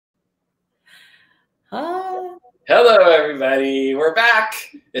Hi. Hello, everybody. We're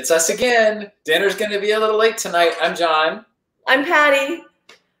back. It's us again. Dinner's going to be a little late tonight. I'm John. I'm Patty.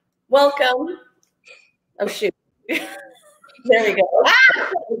 Welcome. Oh, shoot. There we go. Why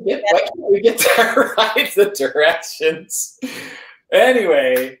can't we get that right? The directions.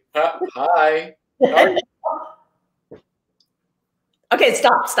 Anyway, hi. Okay,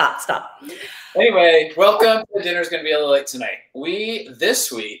 stop. Anyway, welcome. The dinner's going to be a little late tonight. We,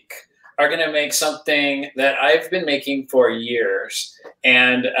 this week, are going to make something that I've been making for years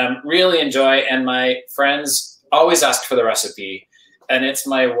and really enjoy, and my friends always ask for the recipe, and it's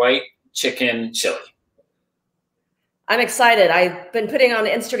my white chicken chili. I'm excited. I've been putting on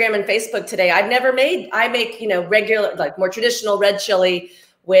Instagram and Facebook today. I make, regular, like more traditional red chili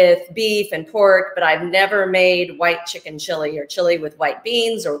with beef and pork, but I've never made white chicken chili or chili with white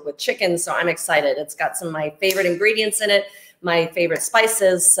beans or with chicken. So I'm excited. It's got some of my favorite ingredients in it, my favorite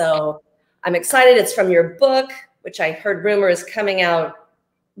spices. So I'm excited. It's from your book, which I heard rumor is coming out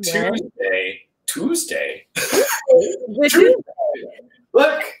Tuesday.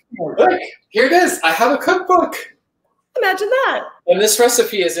 Look, here it is. I have a cookbook. Imagine that. And this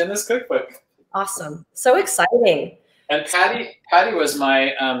recipe is in this cookbook. Awesome. So exciting. And Patty was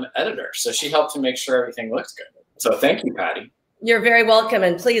my editor, so she helped to make sure everything looks good. So thank you, Patty. You're very welcome.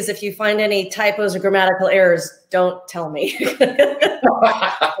 And please, if you find any typos or grammatical errors, don't tell me.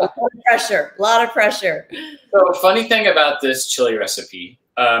 A lot of pressure. So funny thing about this chili recipe,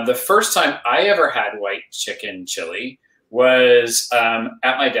 the first time I ever had white chicken chili was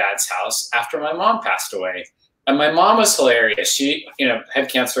at my dad's house after my mom passed away. And my mom was hilarious. She, had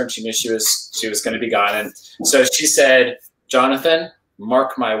cancer and she knew she was going to be gone. And so she said, "Jonathan,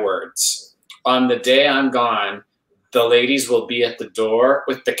 mark my words. On the day I'm gone, the ladies will be at the door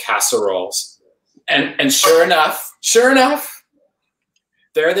with the casseroles." And sure enough,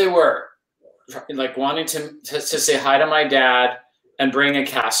 there they were, like wanting to say hi to my dad and bring a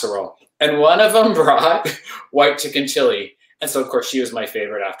casserole. And one of them brought white chicken chili. And so, of course, she was my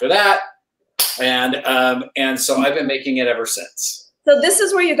favorite after that. And so I've been making it ever since. So this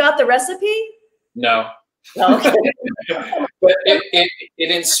is where you got the recipe? No. Oh, okay. But it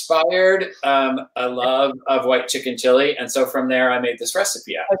inspired a love of white chicken chili. And so from there, I made this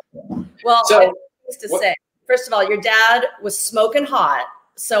recipe out. Okay. Well, I have things to say. First of all, your dad was smoking hot,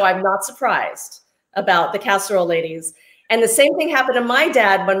 so I'm not surprised about the casserole ladies. And the same thing happened to my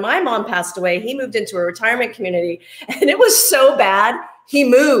dad when my mom passed away. He moved into a retirement community, and it was so bad, he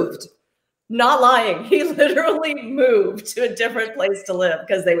moved. Not lying. He literally moved to a different place to live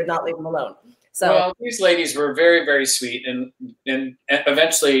because they would not leave him alone. So well, these ladies were very, very sweet, and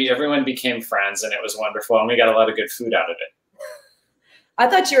eventually everyone became friends, and it was wonderful, and we got a lot of good food out of it. I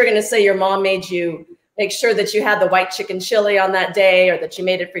thought you were going to say your mom made you make sure that you had the white chicken chili on that day, or that you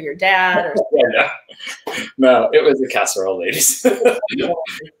made it for your dad. Or no, it was the casserole ladies.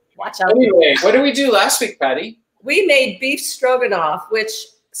 Watch out. Anyway, what did we do last week, Patty? We made beef stroganoff, which,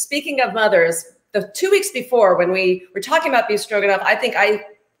 speaking of mothers, the 2 weeks before when we were talking about beef stroganoff, I think I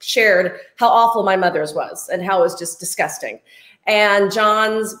shared how awful my mother's was and how it was just disgusting. And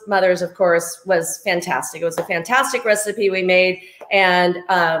John's mother's, of course, was fantastic. It was a fantastic recipe we made, and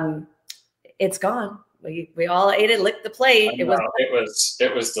it's gone. We all ate it, licked the plate. It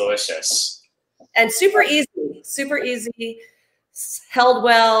was delicious. And super easy, held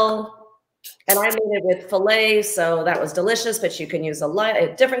well. And I made it with filet, so that was delicious, but you can use a lot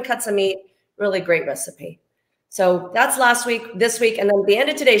of different cuts of meat. Really great recipe. So that's last week, this week, and then at the end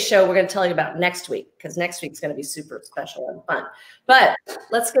of today's show, we're going to tell you about next week, because next week's going to be super special and fun. But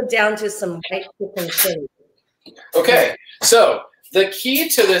let's go down to some white chicken chili. Okay, so the key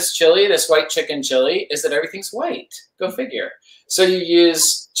to this chili, this white chicken chili, is that everything's white. Go figure. So you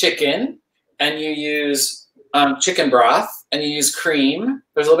use chicken, and you use chicken broth, and you use cream.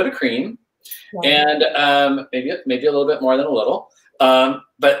 There's a little bit of cream. And maybe a little bit more than a little,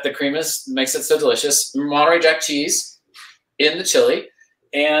 but the cream makes it so delicious. Monterey Jack cheese in the chili,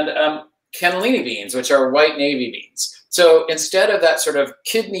 and cannellini beans, which are white navy beans. So instead of that sort of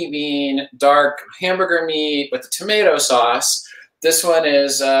kidney bean, dark hamburger meat with the tomato sauce, this one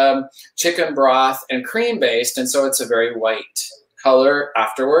is chicken broth and cream based, and so it's a very white color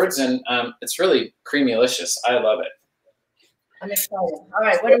afterwards, and it's really creamy delicious. I love it. I'm excited. All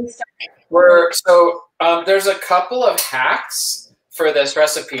right, what are we starting? There's a couple of hacks for this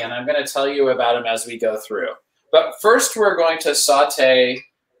recipe, and I'm going to tell you about them as we go through. But first, we're going to saute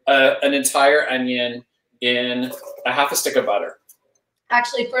an entire onion in a half a stick of butter.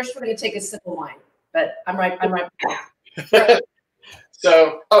 Actually, first we're going to take a sip of wine, but I'm right back.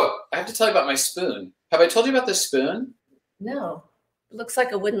 So, I have to tell you about my spoon. Have I told you about this spoon? No. It looks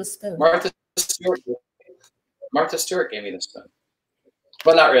like a wooden spoon. Martha's Martha Stewart gave me this spoon.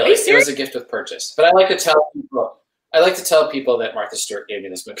 Well, not really. It was a gift with purchase. But I like to tell people that Martha Stewart gave me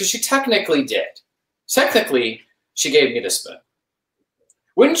this spoon because she technically did. Technically, she gave me this spoon.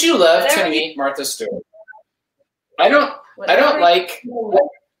 Wouldn't you love to meet Martha Stewart? I don't like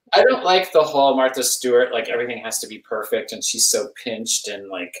the whole Martha Stewart, like everything has to be perfect and she's so pinched and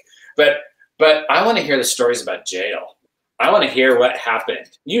like, but I want to hear the stories about jail. I want to hear what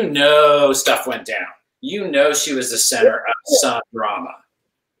happened. You know, stuff went down. You know, she was the center of some drama.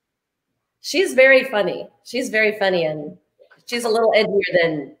 She's very funny. She's very funny, and she's a little edgier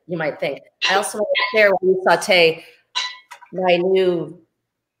than you might think. I also want to share when you saute my new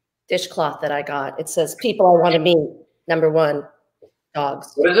dishcloth that I got. It says, people I want to meet, number 1,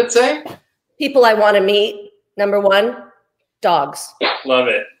 dogs. What does it say? People I want to meet, number 1, dogs. Love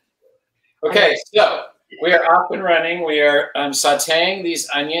it. Okay, so we are off and running. We are sauteing these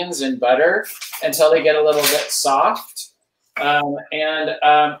onions in butter until they get a little bit soft. I'm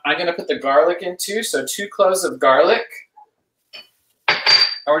going to put the garlic in too. So 2 cloves of garlic. And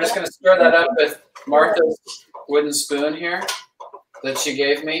we're just going to stir that up with Martha's wooden spoon here that she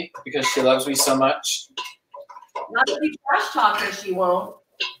gave me because she loves me so much. Not to be trash talker, she won't.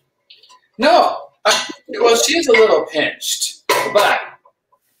 No. Well, she's a little pinched, but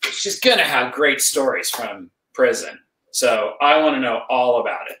she's going to have great stories from prison. So I want to know all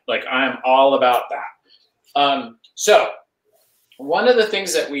about it. Like, I am all about that. So one of the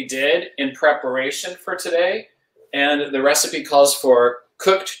things that we did in preparation for today, and the recipe calls for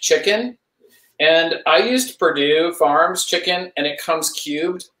cooked chicken, and I used Purdue Farms chicken, and it comes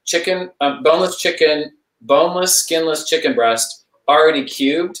cubed chicken, boneless, skinless chicken breast, already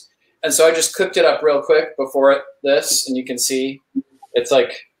cubed. And so I just cooked it up real quick before this, and you can see it's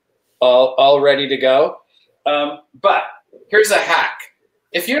like all ready to go. But here's a hack.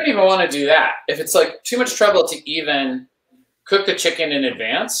 If you don't even want to do that, if it's like too much trouble to even cook the chicken in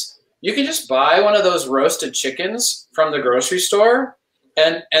advance, you can just buy one of those roasted chickens from the grocery store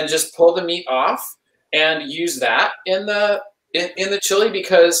and just pull the meat off and use that in the chili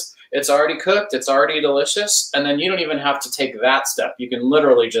because it's already cooked, it's already delicious, and then you don't even have to take that step. You can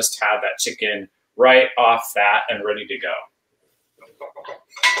literally just have that chicken right off that and ready to go.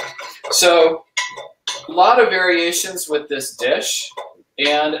 So a lot of variations with this dish,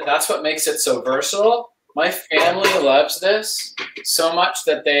 and that's what makes it so versatile. My family loves this so much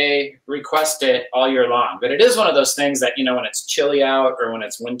that they request it all year long. But it is one of those things that, you know, when it's chilly out or when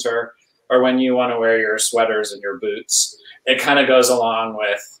it's winter or when you want to wear your sweaters and your boots, it kind of goes along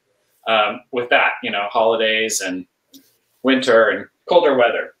with that, you know, holidays and winter and colder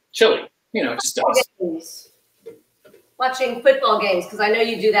weather. Chilly, you know, just does. Watching football games, because I know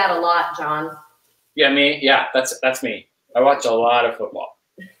you do that a lot, John. Yeah, me? Yeah, that's me. I watch a lot of football.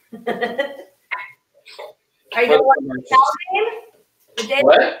 Are you going to watch the Cal game? The day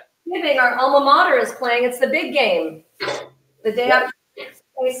after Thanksgiving, our alma mater is playing. It's the big game. The day after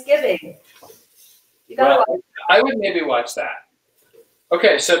Thanksgiving. You gotta watch. I would maybe watch that.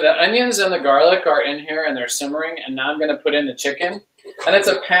 Okay, so the onions and the garlic are in here and they're simmering, and now I'm going to put in the chicken. And it's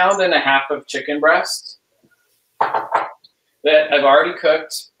 1.5 pounds of chicken breast that I've already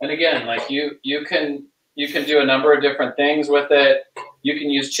cooked. And again, like you can do a number of different things with it. You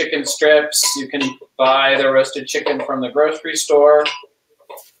can use chicken strips. You can buy the roasted chicken from the grocery store.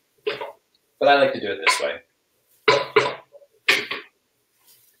 But I like to do it this way.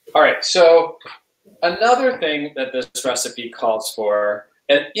 All right, so another thing that this recipe calls for,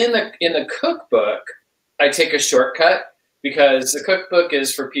 and in the cookbook, I take a shortcut because the cookbook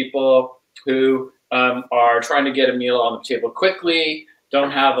is for people who are trying to get a meal on the table quickly, don't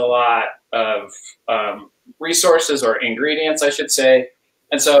have a lot of resources or ingredients, I should say.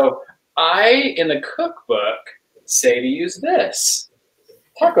 And so I, in the cookbook, say to use this,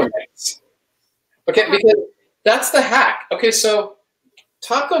 taco mix. Okay, because that's the hack. Okay, so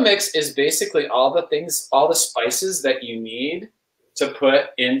taco mix is basically all the things, all the spices that you need to put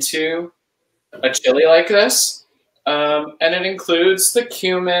into a chili like this. And it includes the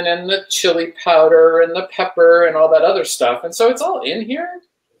cumin and the chili powder and the pepper and all that other stuff. And so it's all in here.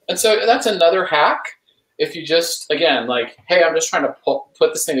 And so that's another hack. If you just, again, like, hey, I'm just trying to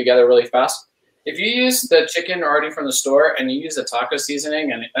put this thing together really fast. If you use the chicken already from the store and you use the taco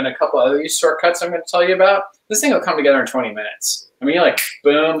seasoning and a couple other shortcuts I'm going to tell you about, this thing will come together in 20 minutes. I mean, you're like,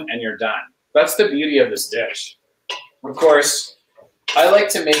 boom, and you're done. That's the beauty of this dish. Of course, I like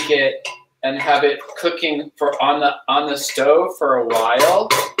to make it and have it cooking on the stove for a while,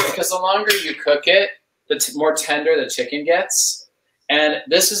 because the longer you cook it, the more tender the chicken gets. And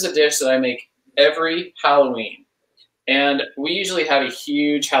this is a dish that I make every Halloween. And we usually have a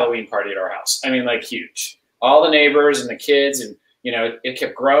huge Halloween party at our house. I mean, like huge. All the neighbors and the kids, and you know, it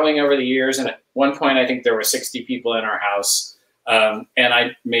kept growing over the years. And at one point, I think there were 60 people in our house. And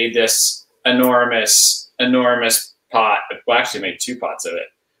I made this enormous pot. Well, actually made 2 pots of it.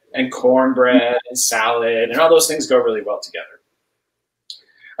 And cornbread and salad and all those things go really well together.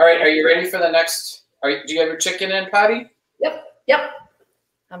 All right, are you ready for the next? Do you have your chicken in, Patty? Yep.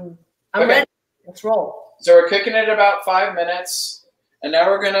 I'm ready. Let's roll. So we're cooking it about 5 minutes, and now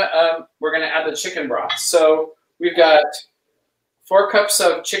we're gonna add the chicken broth. So we've got 4 cups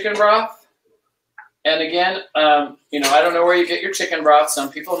of chicken broth, and again, you know, I don't know where you get your chicken broth.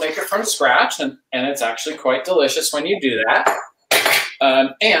 Some people make it from scratch, and it's actually quite delicious when you do that.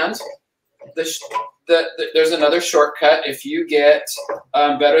 And there's another shortcut if you get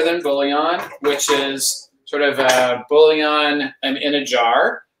Better Than Bouillon, which is sort of a bouillon in a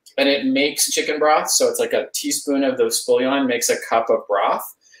jar. And it makes chicken broth, so it's like a teaspoon of this bouillon makes a cup of broth.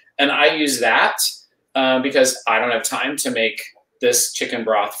 And I use that because I don't have time to make this chicken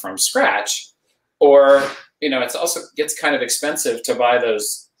broth from scratch. Or, you know, it's also gets kind of expensive to buy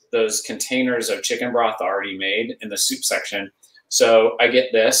those containers of chicken broth already made in the soup section. So I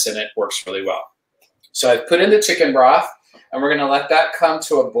get this, and it works really well. So I've put in the chicken broth, and we're going to let that come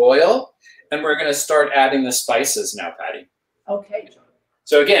to a boil, and we're going to start adding the spices now, Patty. Okay.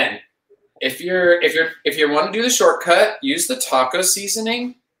 So again, if you want to do the shortcut, use the taco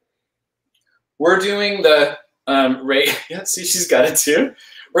seasoning. We're doing the yeah, see, she's got it too.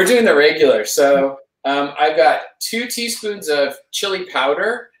 We're doing the regular. So I've got 2 teaspoons of chili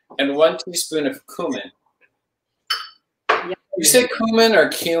powder and 1 teaspoon of cumin. Yeah. You say cumin or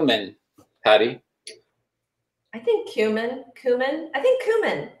cumin, Patty? I think cumin. I think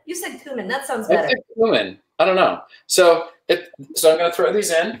cumin. You said cumin. That sounds better. I think cumin. I don't know. So I'm going to throw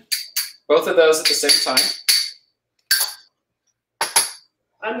these in, both of those at the same time.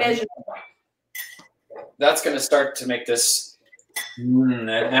 I'm measuring. That's going to start to make this.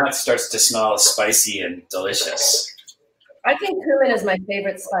 Now it starts to smell spicy and delicious. I think cumin is my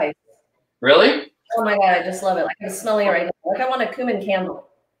favorite spice. Really? Oh my God, I just love it. Like I'm smelling it right now. Like I want a cumin candle.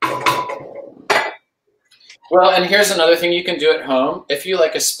 Well, and here's another thing you can do at home. If you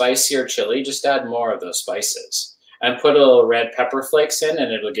like a spicier chili, just add more of those spices and put a little red pepper flakes in,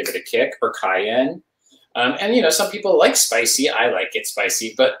 and it'll give it a kick, or cayenne. And you know, some people like spicy. I like it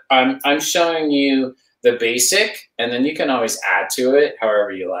spicy, but I'm showing you the basic, and then you can always add to it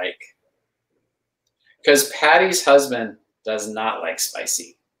however you like. Because Patty's husband does not like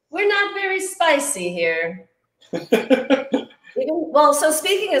spicy. We're not very spicy here. Well, so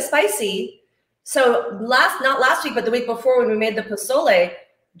speaking of spicy, so not last week, but the week before when we made the pozole,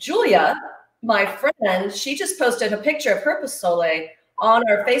 Julia, my friend, she just posted a picture of her pozole on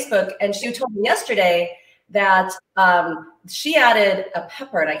our Facebook, and she told me yesterday that she added a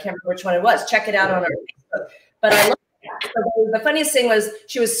pepper, and I can't remember which one it was. Check it out on our Facebook. But I love it. So the funniest thing was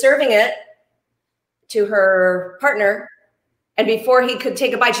she was serving it to her partner, and before he could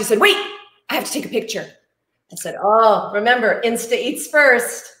take a bite, she said, "Wait, I have to take a picture." I said, "Oh, remember, Insta eats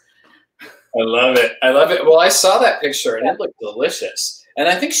first." I love it. I love it. Well, I saw that picture, and it looked delicious. And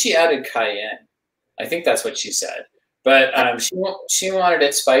I think she added cayenne. I think that's what she said. But she wanted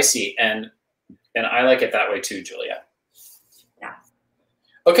it spicy, and I like it that way too, Julia. Yeah.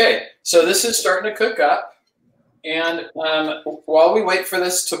 Okay, so this is starting to cook up. And while we wait for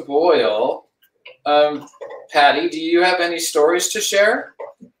this to boil, Patty, do you have any stories to share?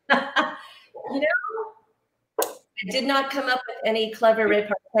 You know, I did not come up with any clever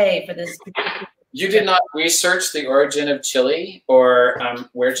repartee for this. You did not research the origin of chili, or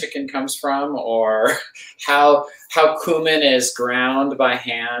where chicken comes from, or how cumin is ground by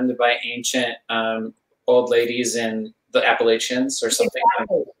hand by ancient old ladies in the Appalachians or something.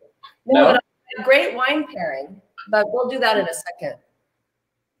 Exactly. No, a great wine pairing, but we'll do that in a second.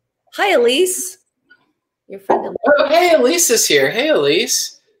 Hi, Elise. Your friend Elise. Oh, hey, Elise is here. Hey,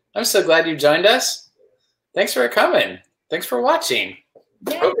 Elise. I'm so glad you joined us. Thanks for coming. Thanks for watching.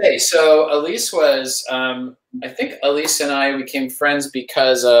 Yeah. Okay, so Elise was, I think Elise and I became friends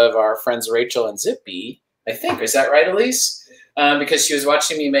because of our friends Rachel and Zippy, I think. Is that right, Elise? Because she was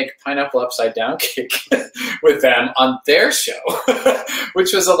watching me make pineapple upside down cake with them on their show,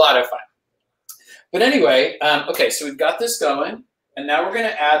 which was a lot of fun. But anyway, okay, so we've got this going, and now we're going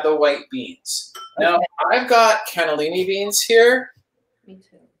to add the white beans. Now, I've got cannellini beans here. Me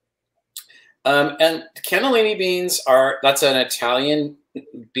too. And cannellini beans that's an Italian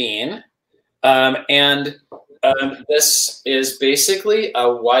bean. This is basically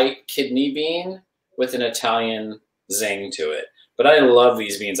a white kidney bean with an Italian zing to it. But I love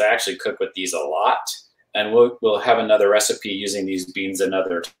these beans. I actually cook with these a lot. and we'll have another recipe using these beans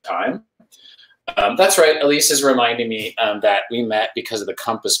another time. That's right. Elise is reminding me that we met because of the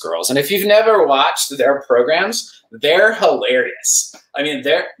Compass Girls. And if you've never watched their programs, they're hilarious. I mean,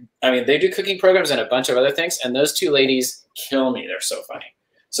 they do cooking programs and a bunch of other things. And those two ladies kill me. They're so funny.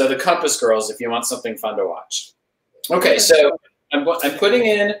 So the Compass Girls, if you want something fun to watch. Okay, so I'm putting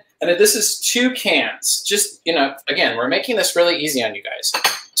in, and this is 2 cans. Just, again, we're making this really easy on you guys.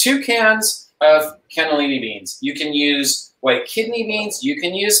 2 cans of cannellini beans. You can use white kidney beans. You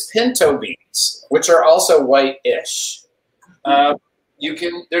can use pinto beans, which are also white-ish.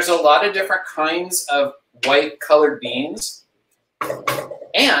 There's a lot of different kinds of white colored beans.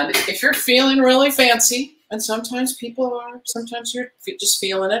 And if you're feeling really fancy, and sometimes people are, sometimes you're just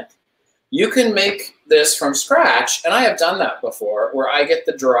feeling it, you can make this from scratch. And I have done that before, where I get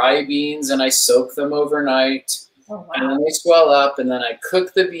the dry beans and I soak them overnight. Oh, wow. And then they swell up, and then I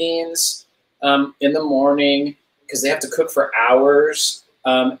cook the beans in the morning, because they have to cook for hours.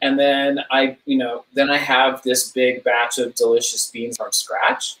 And then I have this big batch of delicious beans from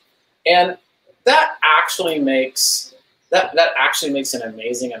scratch. And that actually makes an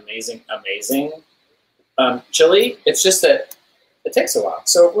amazing, amazing, amazing chili. It's just that it takes a while.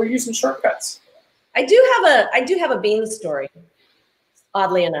 So we're using shortcuts. I do have a bean story,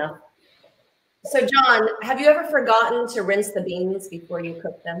 oddly enough. So John, have you ever forgotten to rinse the beans before you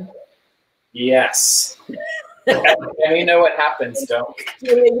cook them? Yes. And you know what happens, don't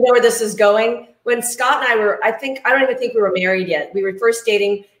you? You know where this is going? When Scott and I were, I don't even think we were married yet. We were first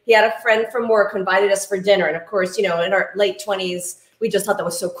dating. He had a friend from work who invited us for dinner. And of course, in our late 20s, we just thought that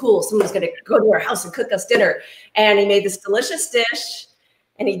was so cool. Someone was going to go to our house and cook us dinner. And he made this delicious dish,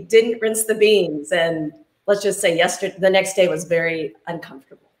 and he didn't rinse the beans. And let's just say the next day was very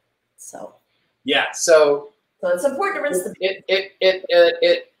uncomfortable. So yeah, so it's important to rinse the beans.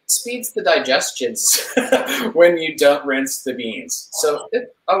 It speeds the digestions when you don't rinse the beans. So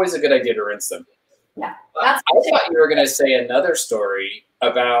it's always a good idea to rinse them. Yeah, I thought you were going to say another story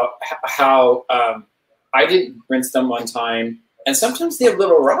about how I didn't rinse them one time, and sometimes they have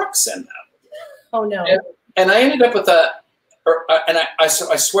little rocks in them. Oh no! And I ended up with I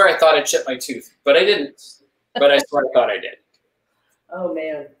swear I thought I chipped my tooth, but I didn't. But I swear I thought I did. Oh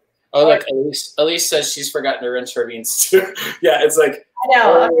man! Oh look, Elise says she's forgotten to rinse her beans too. Yeah, it's like I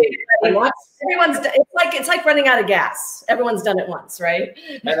know. It's like running out of gas. Everyone's done it once, right?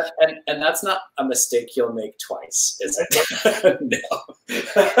 And that's not a mistake you'll make twice, is it? No.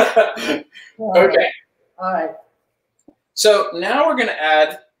 Okay. All right. So now we're going to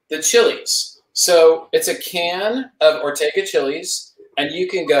add the chilies. So it's a can of Ortega chilies, and you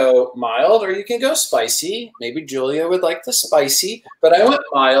can go mild or you can go spicy. Maybe Julia would like the spicy, but I went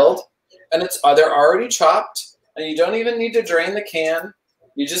mild, and they're already chopped. And you don't even need to drain the can.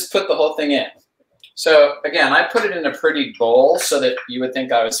 You just put the whole thing in. So again, I put it in a pretty bowl so that you would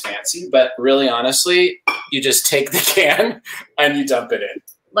think I was fancy, but really honestly, you just take the can and you dump it in.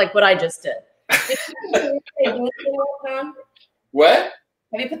 Like what I just did. What?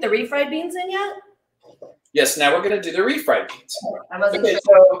 Have you put the refried beans in yet? Yes, now we're going to do the refried beans. I wasn't sure.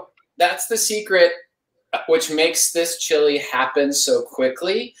 So that's the secret, which makes this chili happen so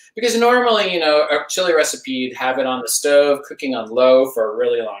quickly. Because normally, a chili recipe, you'd have it on the stove, cooking on low for a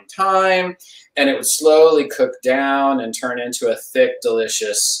really long time, and it would slowly cook down and turn into a thick,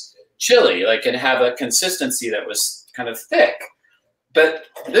 delicious chili, and have a consistency that was kind of thick. But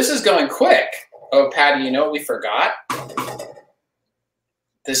this is going quick. Oh, Patty, you know what we forgot?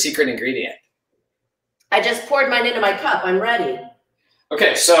 The secret ingredient. I just poured mine into my cup. I'm ready.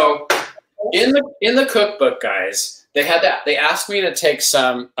 Okay, so in the cookbook, guys, they asked me to take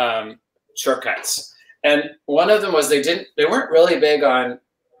some shortcuts, and one of them was they weren't really big on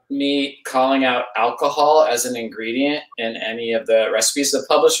me calling out alcohol as an ingredient in any of the recipes. The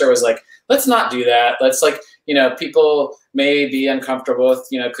publisher was like, let's not do that. Let's people may be uncomfortable with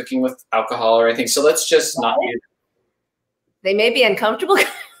cooking with alcohol or anything, so let's just not do that. They may be uncomfortable.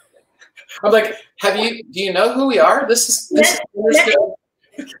 I'm like, do you know who we are? This is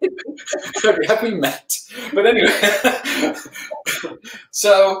have we met? But anyway,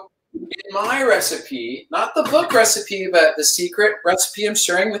 so in my recipe, not the book recipe, but the secret recipe I'm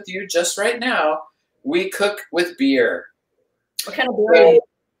sharing with you just right now, we cook with beer. What kind of beer?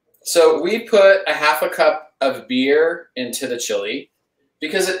 So we put a half a cup of beer into the chili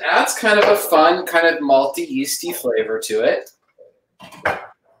because it adds kind of a fun, kind of malty, yeasty flavor to it.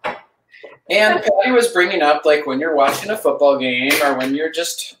 And Patty was bringing up, when you're watching a football game or when you're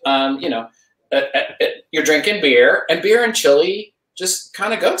just, you're drinking beer, and beer and chili just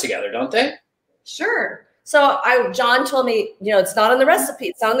kind of go together, don't they? Sure. So John told me, you know, it's not on the recipe,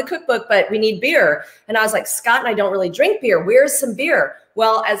 it's not in the cookbook, but we need beer. And I was like, Scott and I don't really drink beer. Where's some beer?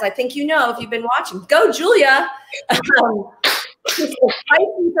 Well, as I think you know, if you've been watching, go Julia. She's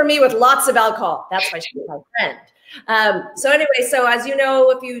spicy for me with lots of alcohol. That's why she's my friend. So anyway, so as you know,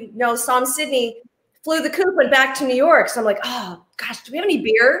 if you know, Psalm Sydney flew the coop, went back to New York. So I'm like, oh gosh, do we have any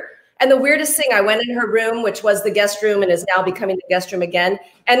beer? And the weirdest thing, I went in her room, which was the guest room and is now becoming the guest room again.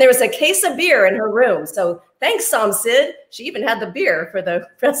 And there was a case of beer in her room. So thanks, Psalm Sid. She even had the beer for the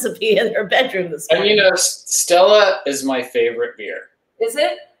recipe in her bedroom this morning. And you know, Stella is my favorite beer. Is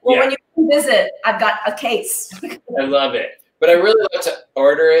it? Well, yeah. When you come visit, I've got a case. I love it. But I really like to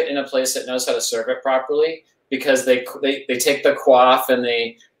order it in a place that knows how to serve it properly, because they take the quaff and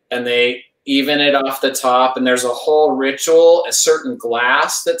they even it off the top, and there's a whole ritual, a certain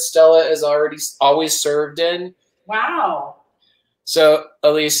glass that Stella is always served in. Wow. So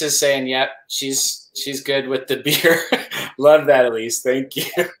Elise is saying, yep, she's good with the beer. Love that, Elise. Thank you.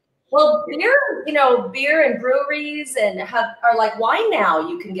 Well, beer, you know, beer and breweries are like wine now.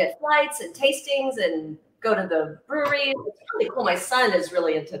 You can get flights and tastings and go to the brewery. It's really cool. My son is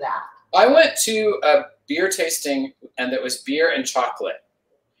really into that. I went to a beer tasting, and it was beer and chocolate.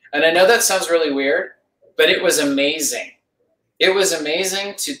 And I know that sounds really weird, but it was amazing. It was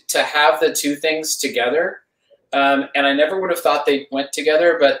amazing to have the two things together. And I never would have thought they went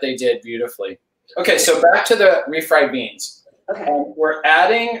together, but they did beautifully. Okay, so back to the refried beans. Okay. We're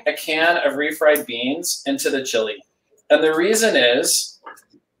adding a can of refried beans into the chili. And the reason is,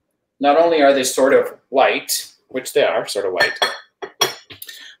 not only are they sort of white, which they are sort of white,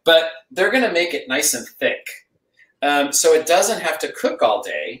 but they're going to make it nice and thick. So it doesn't have to cook all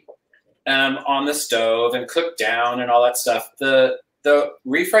day on the stove and cook down and all that stuff. The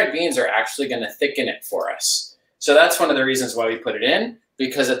refried beans are actually going to thicken it for us. So that's one of the reasons why we put it in,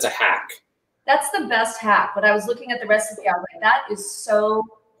 because it's a hack. That's the best hack. When I was looking at the recipe, I was like, that is so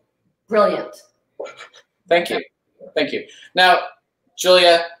brilliant. Thank you. Thank you. Now,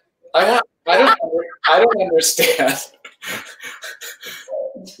 Julia, I don't understand.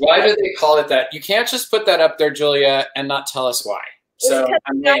 Why do they call it that? You can't just put that up there, Julia, and not tell us why. So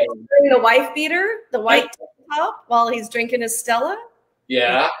I'm wearing the wife beater, the white top, while he's drinking his Stella.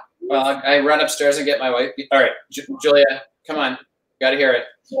 Yeah. Well, I run upstairs and get my wife. All right, Julia, come on, got to hear it.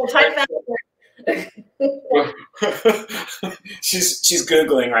 She's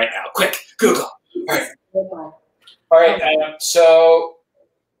Googling right now. Quick, Google. All right. So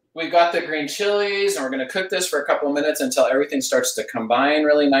we've got the green chilies, and we're going to cook this for a couple of minutes until everything starts to combine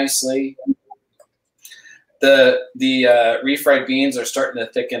really nicely. The refried beans are starting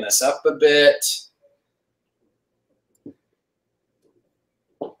to thicken this up a bit.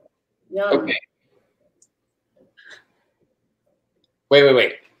 Yum. Okay.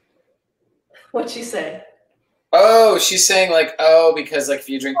 Wait. What'd she say? Oh, she's saying like, oh, because like if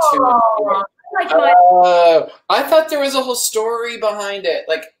you drink too much. I thought there was a whole story behind it.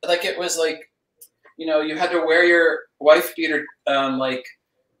 Like it was like, you know, you had to wear your wife beater like,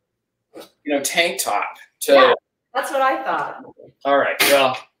 you know, tank top to. Yeah, that's what I thought. All right.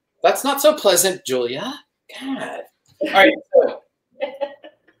 Well, that's not so pleasant, Julia. God. All right. So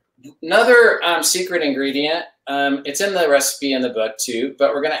another secret ingredient. It's in the recipe in the book too,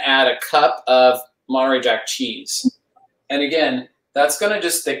 but we're going to add a cup of Monterey Jack cheese. And again, that's going to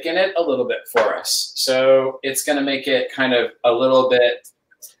just thicken it a little bit for us. So it's going to make it kind of a little bit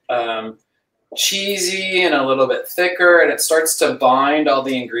cheesy and a little bit thicker, and it starts to bind all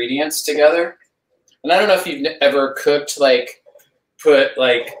the ingredients together. And I don't know if you've ever cooked, like put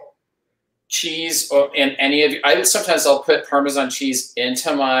like cheese or in any of you. Sometimes I'll put Parmesan cheese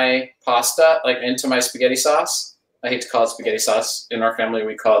into my pasta, like into my spaghetti sauce. I hate to call it spaghetti sauce. In our family,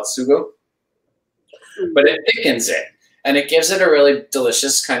 we call it sugo. But it thickens it, and it gives it a really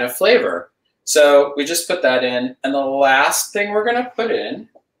delicious kind of flavor. So we just put that in, and the last thing we're going to put in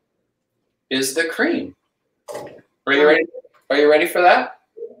is the cream. Are you ready? Are you ready for that?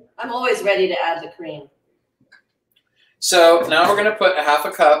 I'm always ready to add the cream. So now we're going to put a half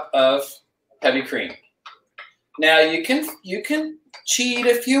a cup of heavy cream. Now you can cheat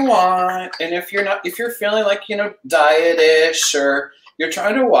if you want, and if you're feeling like, you know, diet-ish, or you're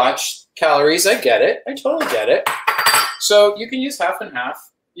trying to watch calories, I get it. I totally get it. So you can use half and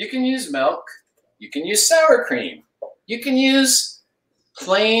half. You can use milk. You can use sour cream. You can use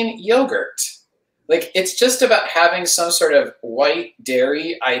plain yogurt. Like, it's just about having some sort of white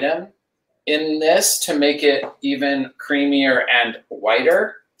dairy item in this to make it even creamier and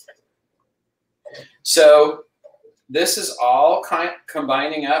whiter. So this is all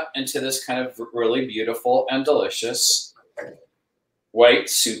combining up into this kind of really beautiful and delicious white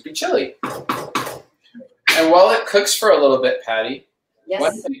soupy chili. And while it cooks for a little bit, Patty, why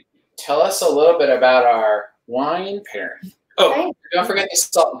don't you tell us a little bit about our wine pairing? Oh, okay. Don't forget the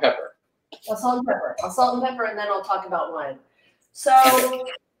salt and pepper. Well, salt and pepper. I'll salt and pepper, and then I'll talk about wine. So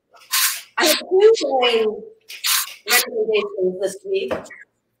I have 2 wine recommendations this week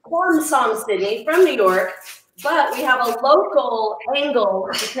from Psalm Sydney, from New York, but we have a local angle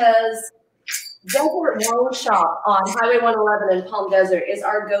because Desert Wine Shop on Highway 111 in Palm Desert is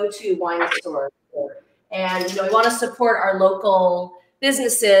our go-to wine store. And we want to support our local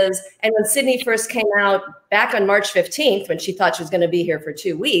businesses. And when Sydney first came out back on March 15th, when she thought she was going to be here for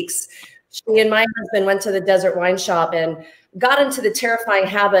 2 weeks, she and my husband went to the Desert Wine Shop and got into the terrifying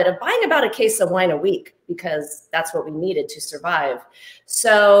habit of buying about a case of wine a week because that's what we needed to survive.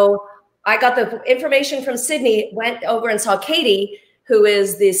 So I got the information from Sydney, went over and saw Katie, who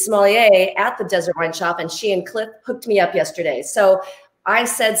is the sommelier at the Desert Wine Shop, and she and Cliff hooked me up yesterday. So I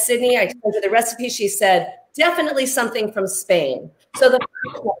said, Sydney, I told her the recipe. She said, definitely something from Spain. So the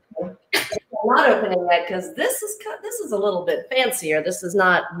first one, I'm not opening it because this is a little bit fancier. This is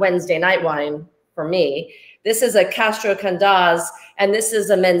not Wednesday night wine for me. This is a Castro Candaz, and this is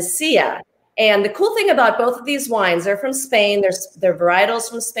a Mencia. And the cool thing about both of these wines, they're from Spain. They're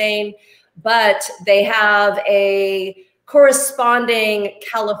varietals from Spain, but they have a corresponding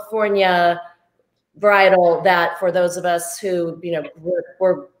California varietal that for those of us who,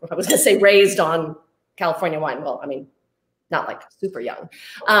 were I was going to say raised on California wine. Well, I mean, not like super young.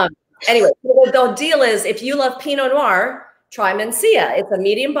 Anyway, the deal is if you love Pinot Noir, try Mencia. It's a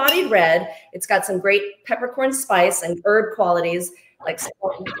medium-bodied red. It's got some great peppercorn spice and herb qualities.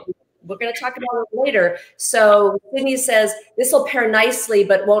 We're going to talk about it later. So Sydney says this will pair nicely,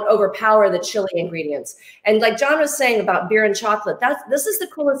 but won't overpower the chili ingredients. And like John was saying about beer and chocolate, this is the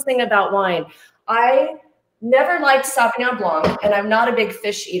coolest thing about wine. I never liked Sauvignon Blanc, and I'm not a big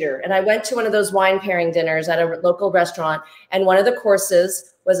fish eater. And I went to one of those wine pairing dinners at a local restaurant, and one of the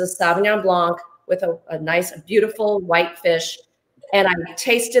courses was a Sauvignon Blanc with a nice, beautiful white fish. And I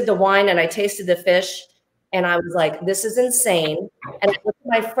tasted the wine and I tasted the fish. And I was like, this is insane. And I looked at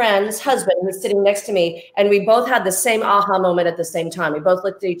my friend's husband who was sitting next to me, and we both had the same aha moment at the same time. We both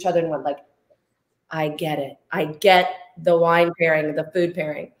looked at each other and went like, I get it. I get the wine pairing, the food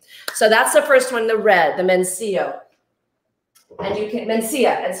pairing. So that's the first one, the red, the Mencia. And you can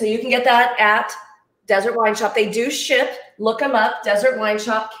Mencia. And so you can get that at Desert Wine Shop. They do ship. Look them up. Desert Wine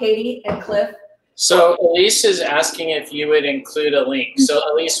Shop, Katie and Cliff. So Elise is asking if you would include a link. So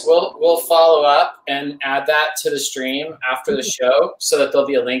Elise, we'll follow up and add that to the stream after the show so that there'll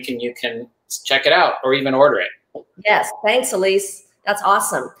be a link and you can check it out or even order it. Yes, thanks, Elise. That's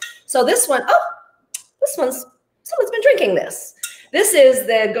awesome. So this one, someone's been drinking this. This is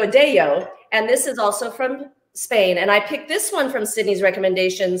the Godello, and this is also from Spain. And I picked this one from Sydney's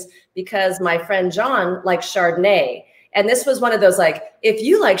recommendations because my friend John likes Chardonnay. And this was one of those, like, if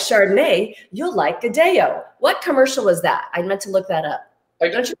you like Chardonnay, you'll like Godello. What commercial was that? I meant to look that up.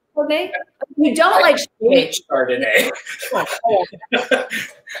 Don't you like Chardonnay? You don't like Chardonnay.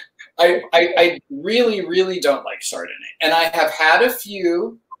 I really, really don't like Chardonnay. And I have had a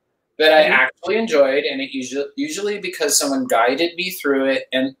few that I actually enjoyed, and it usually because someone guided me through it,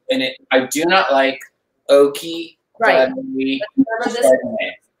 and I do not like oaky, buttery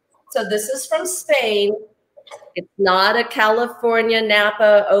Chardonnay. So this is from Spain. It's not a California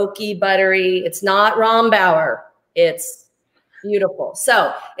Napa oaky buttery. It's not Rombauer. It's beautiful.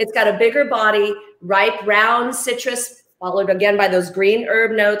 So it's got a bigger body, ripe, round citrus, followed again by those green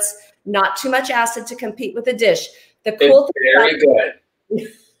herb notes. Not too much acid to compete with the dish. The cool thing very good.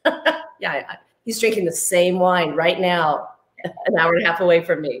 Yeah, he's drinking the same wine right now, an hour and a half away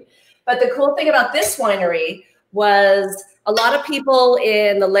from me. But the cool thing about this winery was a lot of people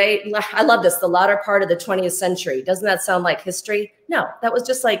in the I love this, the latter part of the 20th century. Doesn't that sound like history? No, that was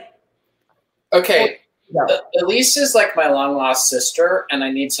just like. Okay, Elise is like my long lost sister, and I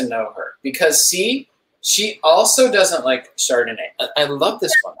need to know her because see, she also doesn't like Chardonnay. I love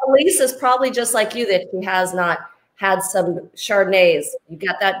this one. Elise is probably just like you, that she has not had some Chardonnays. You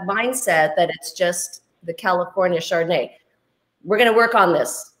got that mindset that it's just the California Chardonnay. We're going to work on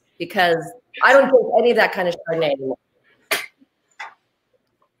this because I don't drink any of that kind of Chardonnay anymore.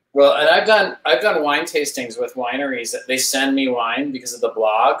 Well, and I've done wine tastings with wineries that they send me wine because of the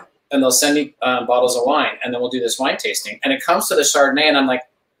blog, and they'll send me bottles of wine, and then we'll do this wine tasting. And it comes to the Chardonnay, and I'm like,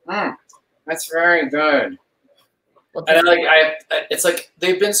 that's very good. Well, and it's like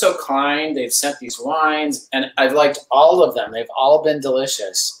they've been so kind. They've sent these wines, and I've liked all of them. They've all been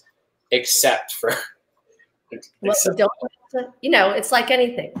delicious, except for. Well, it's like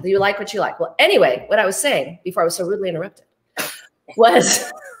anything. You like what you like. Well, anyway, what I was saying before I was so rudely interrupted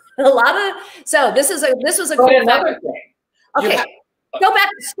was A lot of, so this was a cool another fact. thing. Okay, go back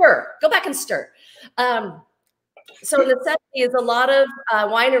and stir. Go back and stir. So in the 70s, a lot of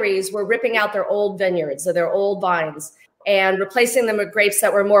wineries were ripping out their old vineyards or their old vines and replacing them with grapes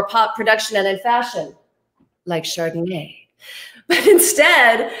that were more pop production and in fashion, like Chardonnay. But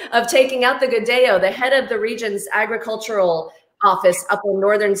instead of taking out the Godello, the head of the region's agricultural office up in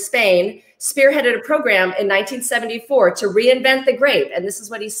northern Spain spearheaded a program in 1974 to reinvent the grape. And this is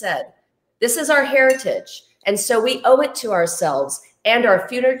what he said: "This is our heritage, and so we owe it to ourselves and our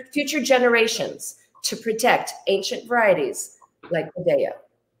future generations to protect ancient varieties like Godello."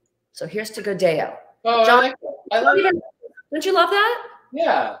 So here's to Godello. Oh, John, I love it. Don't you love that?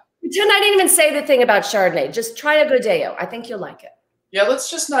 Yeah. Pretend I didn't even say the thing about Chardonnay. Just try a Godello. I think you'll like it. Yeah, let's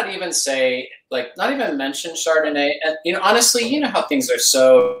just not even say, like, not even mention Chardonnay. And, you know, honestly, you know how things are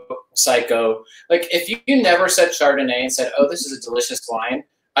so psycho. Like, if you never said Chardonnay and said, oh, this is a delicious wine,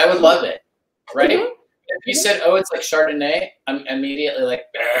 I would love it, right? Mm-hmm. If you said, oh, it's like Chardonnay, I'm immediately like,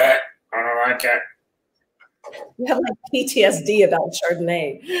 I don't like it. You have like PTSD about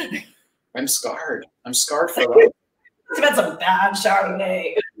Chardonnay. I'm scarred. I'm scarred for life. It's got some bad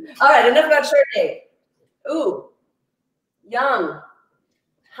Chardonnay. All right, enough about Chardonnay. Ooh, yum.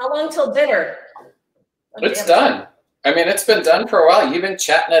 How long till dinner? Okay, it's done. I mean, it's been done for a while. You've been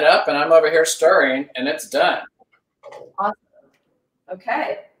chatting it up, and I'm over here stirring, and it's done. Awesome.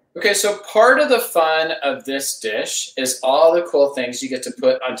 Okay. Okay, so part of the fun of this dish is all the cool things you get to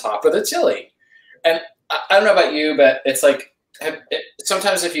put on top of the chili. And I don't know about you, but it's like,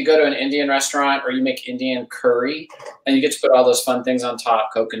 sometimes if you go to an Indian restaurant or you make Indian curry and you get to put all those fun things on top,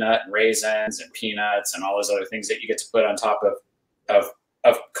 coconut and raisins and peanuts and all those other things that you get to put on top of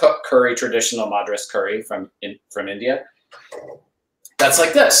cooked curry, traditional Madras curry from India. That's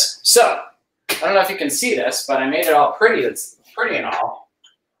like this. So I don't know if you can see this, but I made it all pretty. It's pretty and all.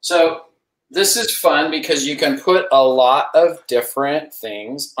 So this is fun because you can put a lot of different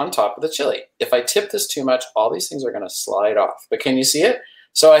things on top of the chili. If I tip this too much, all these things are going to slide off. But can you see it?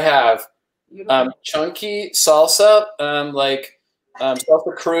 So I have chunky salsa,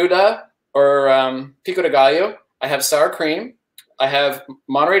 salsa cruda or pico de gallo. I have sour cream. I have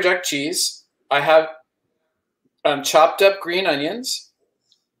Monterey Jack cheese. I have chopped up green onions.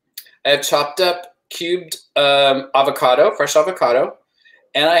 I have chopped up cubed avocado, fresh avocado.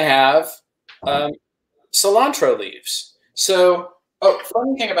 And I have cilantro leaves. So,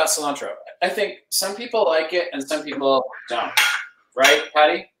 funny thing about cilantro, I think some people like it and some people don't. Right,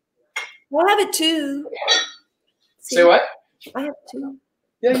 Patty? I have it too. Say what? I have it too.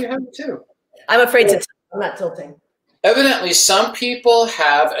 Yeah, you have it too. I'm afraid to. I'm not tilting. Evidently, some people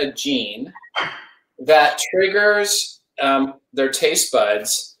have a gene that triggers their taste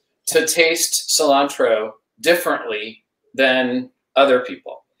buds to taste cilantro differently than other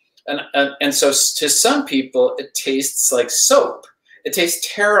people. And so to some people, it tastes like soap. It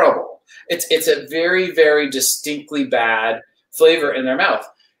tastes terrible. It's a very, very distinctly bad flavor in their mouth.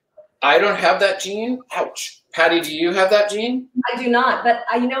 I don't have that gene. Ouch. Patty, do you have that gene? I do not. But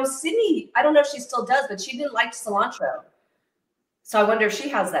Sydney, I don't know if she still does, but she didn't like cilantro. So I wonder if she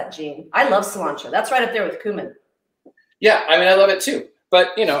has that gene. I love cilantro. That's right up there with cumin. Yeah, I mean, I love it too.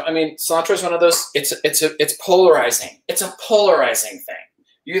 But cilantro is one of those. It's polarizing. It's a polarizing thing.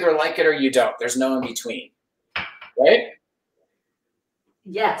 You either like it or you don't. There's no in between, right?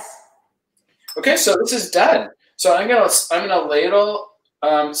 Yes. Okay, so this is done. So I'm gonna ladle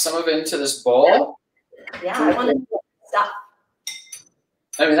some of it into this bowl. Yeah, I want to stop.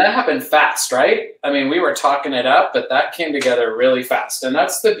 I mean, that happened fast, right? I mean, we were talking it up, but that came together really fast. And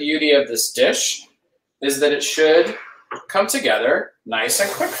that's the beauty of this dish, is that it should come together nice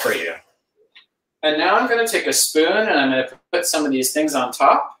and quick for you. And now I'm going to take a spoon and I'm going to put some of these things on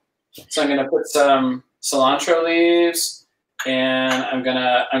top. So I'm going to put some cilantro leaves, and I'm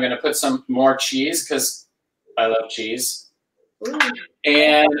gonna put some more cheese because I love cheese. Ooh.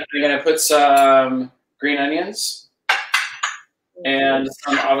 And I'm going to put some green onions and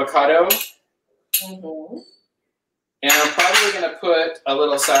some avocado. Mm-hmm. And I'm probably going to put a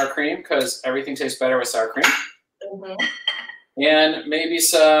little sour cream because everything tastes better with sour cream. Mm-hmm. And maybe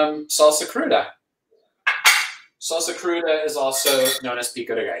some salsa cruda. Salsa cruda is also known as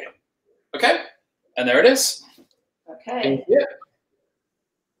pico de gallo. Okay? And there it is. Okay. Yeah.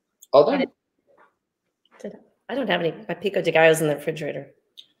 All done. I don't have any pico de gallos in the refrigerator.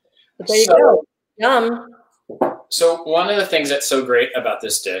 But there you go. Yum. So one of the things that's so great about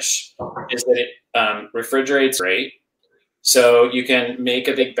this dish is that it refrigerates great. So you can make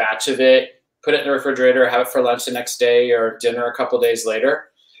a big batch of it, put it in the refrigerator, have it for lunch the next day or dinner a couple days later.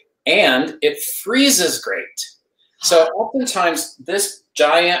 And it freezes great. So oftentimes this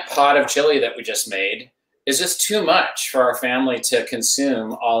giant pot of chili that we just made is just too much for our family to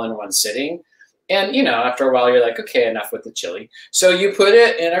consume all in one sitting. And, you know, after a while, you're like, okay, enough with the chili. So you put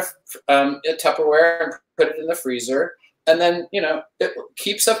it in a Tupperware and put it in the freezer. And then, you know, it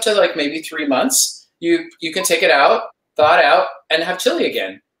keeps up to like maybe 3 months. You can take it out, thaw it out, and have chili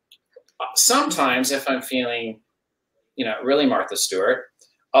again. Sometimes if I'm feeling, you know, really Martha Stewart,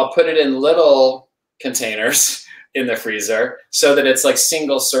 I'll put it in little containers in the freezer so that it's like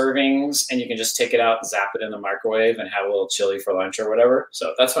single servings and you can just take it out and zap it in the microwave and have a little chili for lunch or whatever.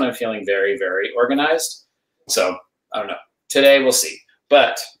 So that's when I'm feeling very, very organized. So I don't know. Today we'll see.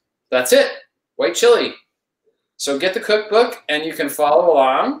 But that's it. White chili. So get the cookbook and you can follow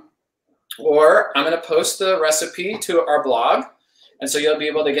along, or I'm going to post the recipe to our blog. And so you'll be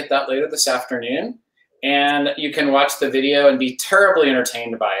able to get that later this afternoon. And you can watch the video and be terribly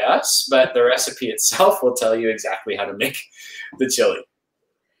entertained by us, but the recipe itself will tell you exactly how to make the chili.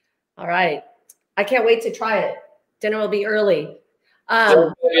 All right. I can't wait to try it. Dinner will be early. So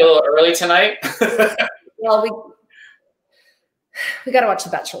it'll be a little early tonight. Well, we got to watch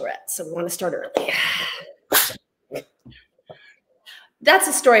The Bachelorette, so we want to start early. That's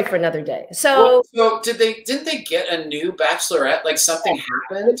a story for another day. So, didn't they get a new Bachelorette? Like something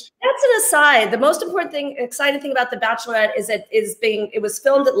happened? That's an aside. The most important thing, exciting thing about The Bachelorette is that it was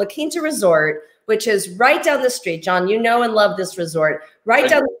filmed at La Quinta Resort, which is right down the street. John, you know and love this resort, right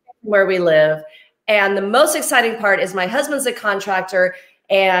down the street from where we live. And the most exciting part is my husband's a contractor,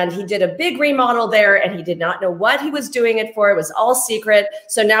 and he did a big remodel there, and he did not know what he was doing it for. It was all secret.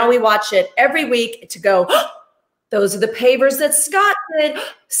 So now we watch it every week to go, those are the pavers that Scott did.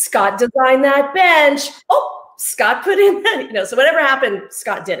 Scott designed that bench. Oh, Scott put in that, you know, so whatever happened,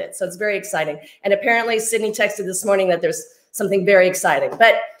 Scott did it. So it's very exciting. And apparently Sydney texted this morning that there's something very exciting.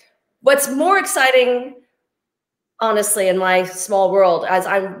 But what's more exciting, honestly, in my small world,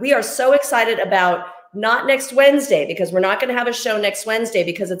 we are so excited about not next Wednesday, because we're not going to have a show next Wednesday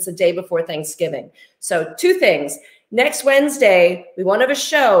because it's the day before Thanksgiving. So 2 things. Next Wednesday, we won't have a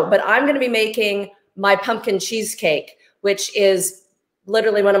show, but I'm going to be making my pumpkin cheesecake, which is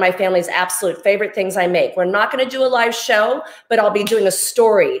literally one of my family's absolute favorite things I make. We're not going to do a live show, but I'll be doing a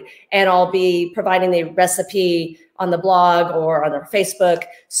story and I'll be providing the recipe on the blog or on our Facebook.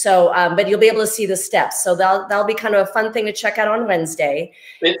 So, but you'll be able to see the steps. So that'll be kind of a fun thing to check out on Wednesday.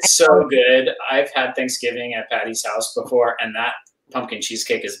 It's so good. I've had Thanksgiving at Patty's house before, and that pumpkin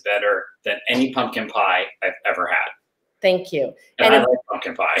cheesecake is better than any pumpkin pie I've ever had. Thank you. And I like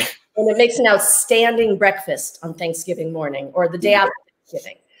pumpkin pie. And it makes an outstanding breakfast on Thanksgiving morning or the day after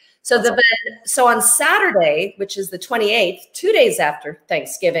Thanksgiving. So on Saturday, which is the 28th, 2 days after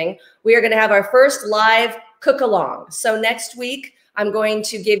Thanksgiving, we are going to have our first live cook along. So next week, I'm going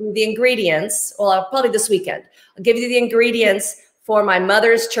to give you the ingredients. Well, probably this weekend. I'll give you the ingredients for my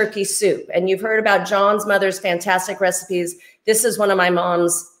mother's turkey soup. And you've heard about John's mother's fantastic recipes. This is one of my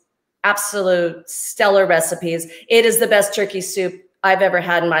mom's absolute stellar recipes. It is the best turkey soup I've ever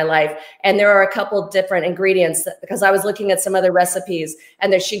had in my life. And there are a couple different ingredients because I was looking at some other recipes,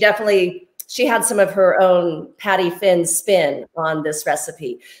 and she had some of her own Patty Finn spin on this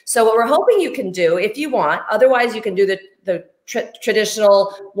recipe. So what we're hoping you can do, if you want, otherwise you can do the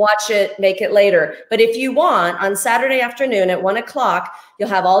traditional watch it, make it later. But if you want, on Saturday afternoon at 1 o'clock, you'll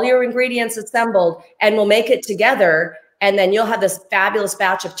have all your ingredients assembled and we'll make it together. And then you'll have this fabulous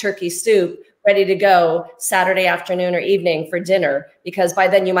batch of turkey soup ready to go Saturday afternoon or evening for dinner, because by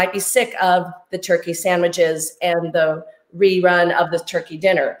then you might be sick of the turkey sandwiches and the rerun of the turkey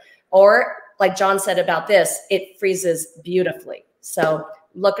dinner. Or like John said about this, it freezes beautifully. So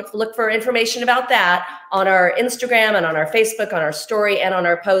look for information about that on our Instagram and on our Facebook, on our story and on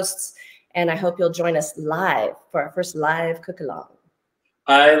our posts. And I hope you'll join us live for our first live cook along.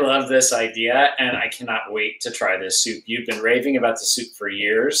 I love this idea, and I cannot wait to try this soup. You've been raving about the soup for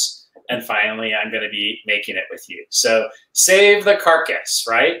years, and finally I'm going to be making it with you. So save the carcass,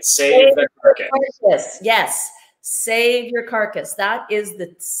 right? Save the carcass. Yes. Save your carcass. That is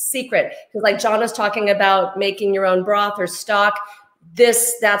the secret. Because like John was talking about making your own broth or stock,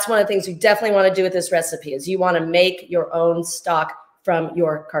 that's one of the things you definitely want to do with this recipe is you want to make your own stock from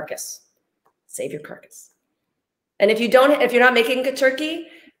your carcass. Save your carcass. And if you're not making a turkey,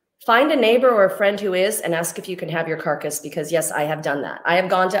 find a neighbor or a friend who is and ask if you can have your carcass, because yes, I have done that. I have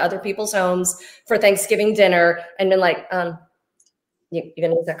gone to other people's homes for Thanksgiving dinner and been like, you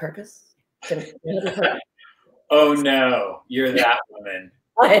gonna use that carcass? Oh no, you're that woman.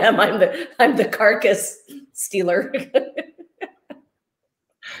 I am. I'm the carcass stealer.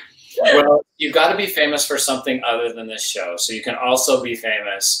 Well, you've got to be famous for something other than this show. So you can also be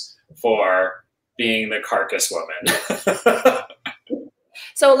famous for being the carcass woman.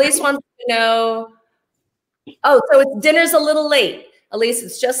 So Elise wants to know, oh, so it's dinner's a little late. Elise,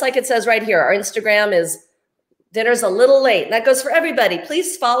 it's just like it says right here. Our Instagram is dinner's a little late. And that goes for everybody.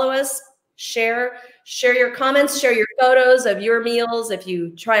 Please follow us, share your comments, share your photos of your meals. If you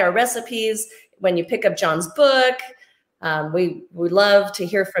try our recipes, when you pick up John's book, we love to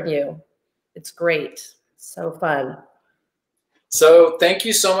hear from you. It's great. So fun. So thank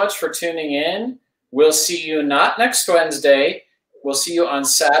you so much for tuning in. We'll see you not next Wednesday. We'll see you on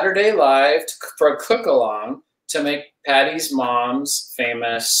Saturday live for a cook along to make Patty's mom's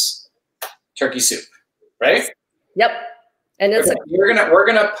famous turkey soup, right? Yep. And it's we're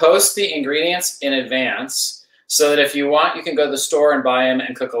gonna post the ingredients in advance so that if you want, you can go to the store and buy them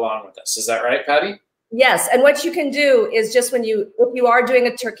and cook along with us. Is that right, Patty? Yes. And what you can do is just if you are doing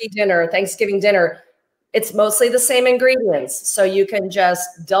a turkey dinner, Thanksgiving dinner, it's mostly the same ingredients. So you can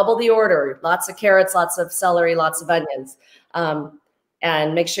just double the order, lots of carrots, lots of celery, lots of onions.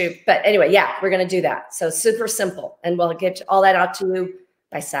 And make sure, but anyway, yeah, we're going to do that. So super simple. And we'll get all that out to you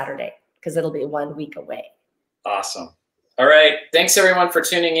by Saturday because it'll be 1 week away. Awesome. All right. Thanks everyone for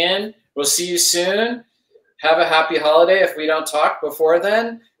tuning in. We'll see you soon. Have a happy holiday if we don't talk before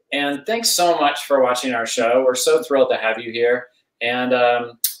then. And thanks so much for watching our show. We're so thrilled to have you here. And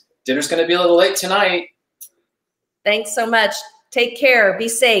dinner's going to be a little late tonight. Thanks so much. Take care. Be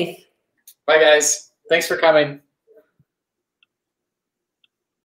safe. Bye, guys. Thanks for coming.